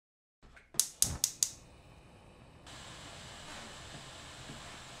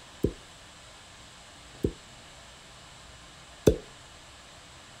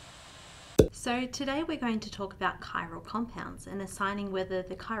So today we're going to talk about chiral compounds and assigning whether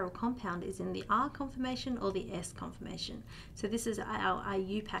the chiral compound is in the R conformation or the S conformation. So this is our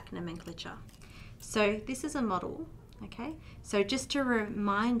IUPAC nomenclature. So this is a model, okay? So just to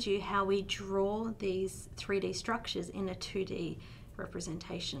remind you how we draw these 3D structures in a 2D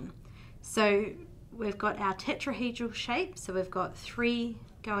representation. So we've got our tetrahedral shape, so we've got 3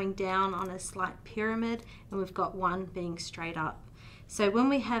 going down on a slight pyramid and we've got 1 being straight up. So when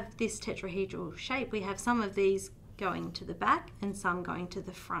we have this tetrahedral shape, we have some of these going to the back and some going to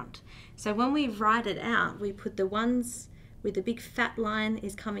the front. So when we write it out, we put the ones with the big fat line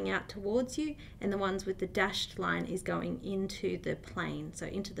is coming out towards you and the ones with the dashed line is going into the plane, so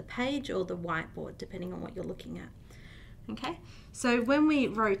into the page or the whiteboard, depending on what you're looking at. Okay, so when we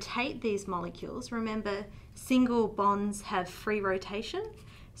rotate these molecules, remember single bonds have free rotation,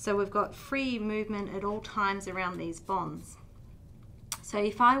 so we've got free movement at all times around these bonds. So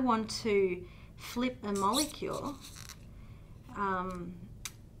if I want to flip a molecule,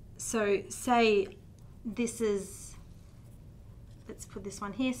 so say this is, let's put this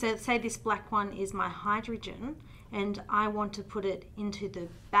one here, so say this black one is my hydrogen and I want to put it into the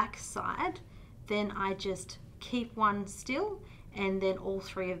back side, then I just keep one still and then all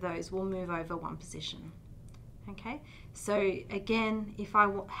 3 of those will move over 1 position. Okay, so again, if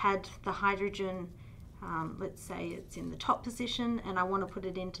I had the hydrogen, let's say it's in the top position and I want to put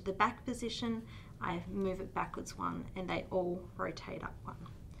it into the back position, I move it backwards 1 and they all rotate up 1.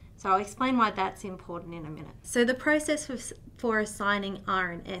 So I'll explain why that's important in a minute. So the process for assigning R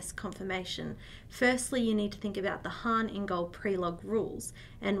and S conformation, firstly you need to think about the cahn, ingold, prelog rules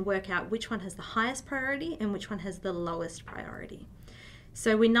and work out which one has the highest priority and which one has the lowest priority.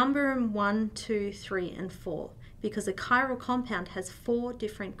 So we number them 1, 2, 3 and 4 because a chiral compound has 4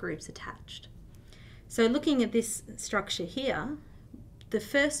 different groups attached. So looking at this structure here, the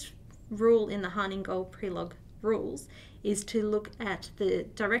first rule in the cahn, ingold, prelog rules is to look at the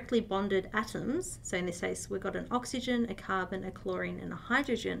directly bonded atoms. So in this case, we've got an oxygen, a carbon, a chlorine, and a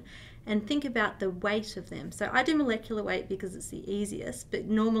hydrogen, and think about the weight of them. So I do molecular weight because it's the easiest, but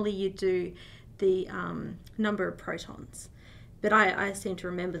normally you do the number of protons. But I seem to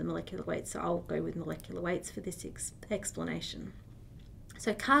remember the molecular weight, so I'll go with molecular weights for this explanation.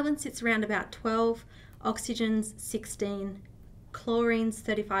 So carbon sits around about 12, oxygen's 16, chlorine's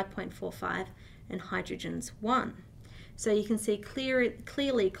 35.45, and hydrogen's 1. So you can see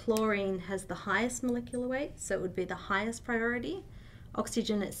clearly chlorine has the highest molecular weight, so it would be the highest priority.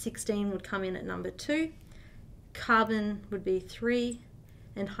 Oxygen at 16 would come in at number 2, carbon would be 3,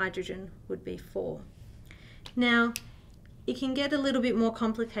 and hydrogen would be 4. Now, it can get a little bit more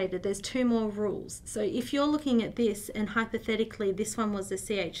complicated. There's 2 more rules. So if you're looking at this and hypothetically this one was the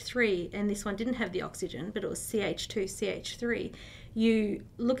CH3 and this one didn't have the oxygen, but it was CH2, CH3, you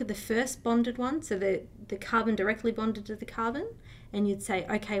look at the first bonded one, so the carbon directly bonded to the carbon, and you'd say,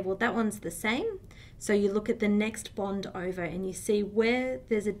 okay, well that one's the same. So you look at the next bond over and you see where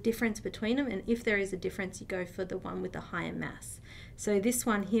there's a difference between them, and if there is a difference, you go for the one with the higher mass. So this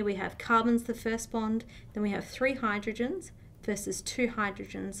one here, we have carbon's the first bond, then we have 3 hydrogens versus 2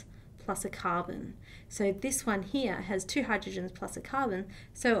 hydrogens plus a carbon. So this one here has 2 hydrogens plus a carbon,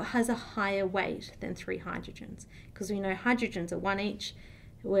 so it has a higher weight than 3 hydrogens, because we know hydrogens are 1 each,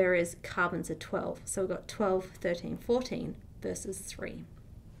 whereas carbons are 12. So we've got 12, 13, 14 versus 3.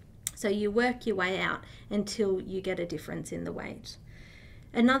 So you work your way out until you get a difference in the weight.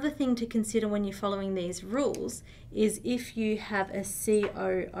 Another thing to consider when you're following these rules is if you have a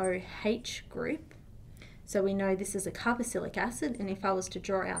COOH group, so we know this is a carboxylic acid, and if I was to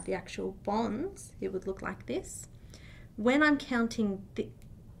draw out the actual bonds, it would look like this. When I'm counting,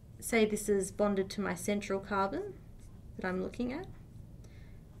 say this is bonded to my central carbon that I'm looking at.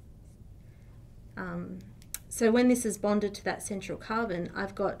 So when this is bonded to that central carbon,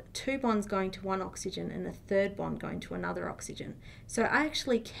 I've got 2 bonds going to 1 oxygen and a 3rd bond going to another oxygen. So I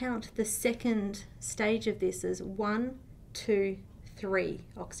actually count the second stage of this as 1, 2, 3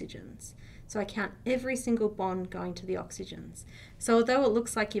 oxygens. So I count every single bond going to the oxygens. So although it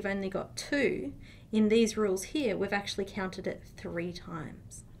looks like you've only got 2, in these rules here, we've actually counted it 3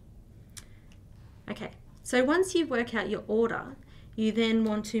 times. Okay, so once you work out your order, you then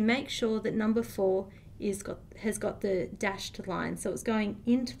want to make sure that number 4 has got the dashed line, so it's going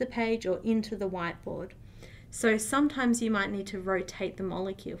into the page or into the whiteboard. So sometimes you might need to rotate the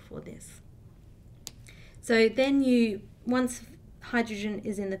molecule for this. So then once hydrogen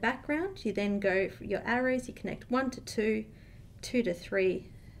is in the background, you then go for your arrows, you connect 1 to 2, 2 to 3,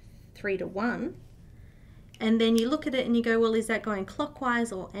 3 to 1, and then you look at it and you go, well, is that going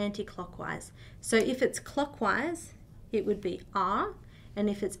clockwise or anti-clockwise? So if it's clockwise, it would be R, and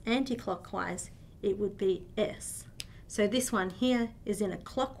if it's anti-clockwise, it would be S. So this one here is in a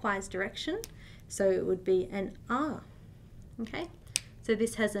clockwise direction, so it would be an R. Okay, so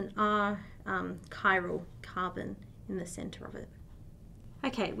this has an R chiral carbon in the center of it.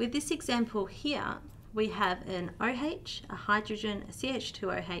 Okay, with this example here, we have an OH, a hydrogen, a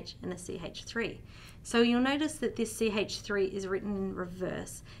CH2OH, and a CH3. So you'll notice that this CH3 is written in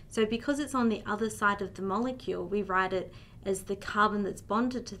reverse. So because it's on the other side of the molecule, we write it as the carbon that's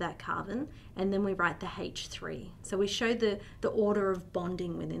bonded to that carbon, and then we write the H3. So we show the order of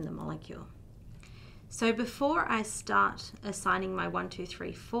bonding within the molecule. So before I start assigning my 1, 2,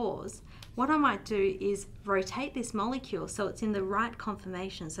 3, 4s, what I might do is rotate this molecule so it's in the right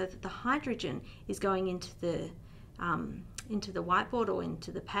conformation, so that the hydrogen is going into the whiteboard or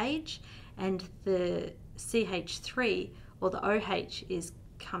into the page, and the CH3 or the OH is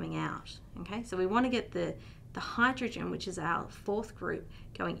coming out. Okay, so we want to get the hydrogen, which is our fourth group,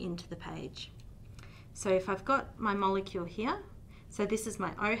 going into the page. So if I've got my molecule here, so this is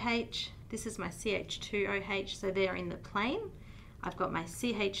my OH, this is my CH2OH, so they're in the plane. I've got my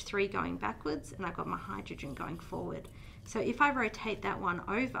CH3 going backwards, and I've got my hydrogen going forward. So if I rotate that one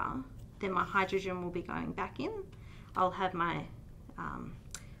over, then my hydrogen will be going back in. I'll have my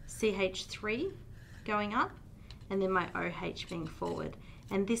CH3 going up, and then my OH being forward.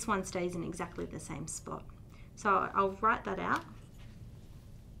 And this one stays in exactly the same spot. So I'll write that out.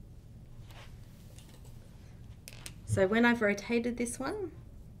 So when I've rotated this one,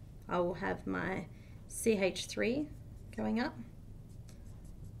 I will have my CH3 going up,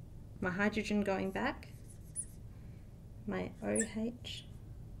 my hydrogen going back, my OH,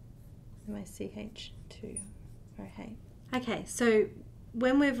 and my CH2OH. Okay, so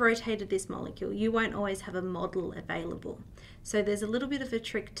when we've rotated this molecule, you won't always have a model available. So there's a little bit of a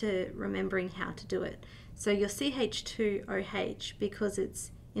trick to remembering how to do it. So your CH2OH, because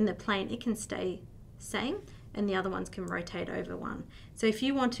it's in the plane, it can stay same, and the other ones can rotate over one. So if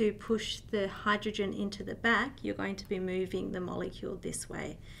you want to push the hydrogen into the back, you're going to be moving the molecule this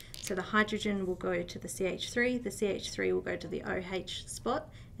way. So the hydrogen will go to the CH3 will go to the OH spot,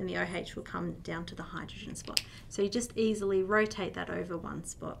 and the OH will come down to the hydrogen spot. So you just easily rotate that over one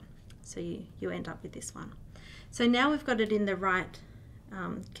spot. So you end up with this one. So now we've got it in the right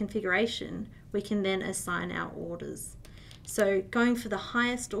configuration, we can then assign our orders. So going for the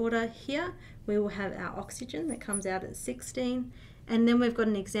highest order here, we will have our oxygen that comes out at 16, and then we've got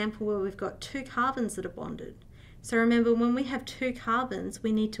an example where we've got 2 carbons that are bonded. So remember, when we have 2 carbons,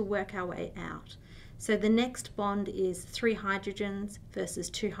 we need to work our way out. So the next bond is 3 hydrogens versus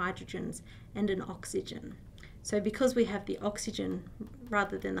 2 hydrogens and an oxygen. So because we have the oxygen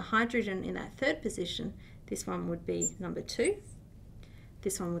rather than the hydrogen in that third position, this one would be number 2.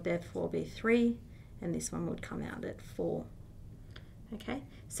 This one would therefore be 3, and this one would come out at 4. Okay,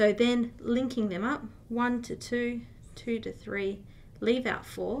 so then linking them up, 1 to 2, 2 to 3, leave out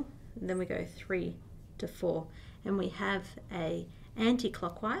 4, and then we go 3 to 4, and we have a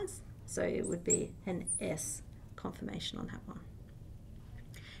anti-clockwise, so it would be an S conformation on that one.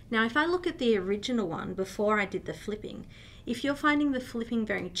 Now if I look at the original one before I did the flipping, if you're finding the flipping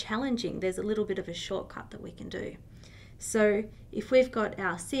very challenging, there's a little bit of a shortcut that we can do. So if we've got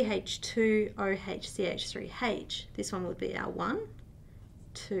our CH2OH, CH3H, this one would be our 1,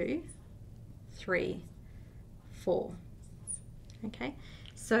 2, 3, 4. Okay,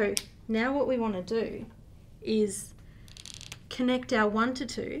 so now what we want to do is connect our 1 to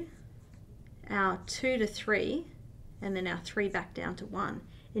 2, our 2 to 3, and then our 3 back down to 1.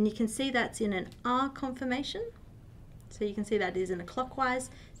 And you can see that's in an R conformation. So you can see that is in a clockwise,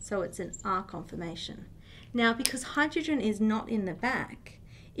 so it's an R conformation. Now because hydrogen is not in the back,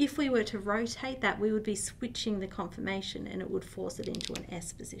 if we were to rotate that, we would be switching the conformation and it would force it into an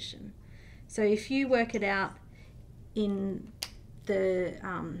S position. So if you work it out in the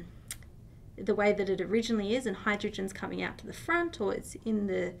way that it originally is, and hydrogen's coming out to the front, or it's in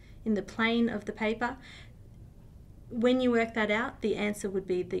the plane of the paper, when you work that out, the answer would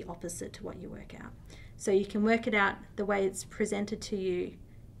be the opposite to what you work out. So you can work it out the way it's presented to you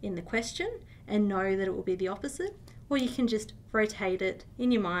in the question and know that it will be the opposite, or you can just rotate it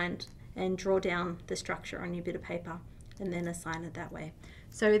in your mind and draw down the structure on your bit of paper and then assign it that way.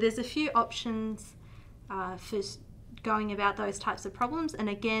 So there's a few options for going about those types of problems, and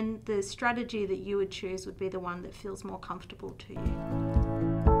again, the strategy that you would choose would be the one that feels more comfortable to you.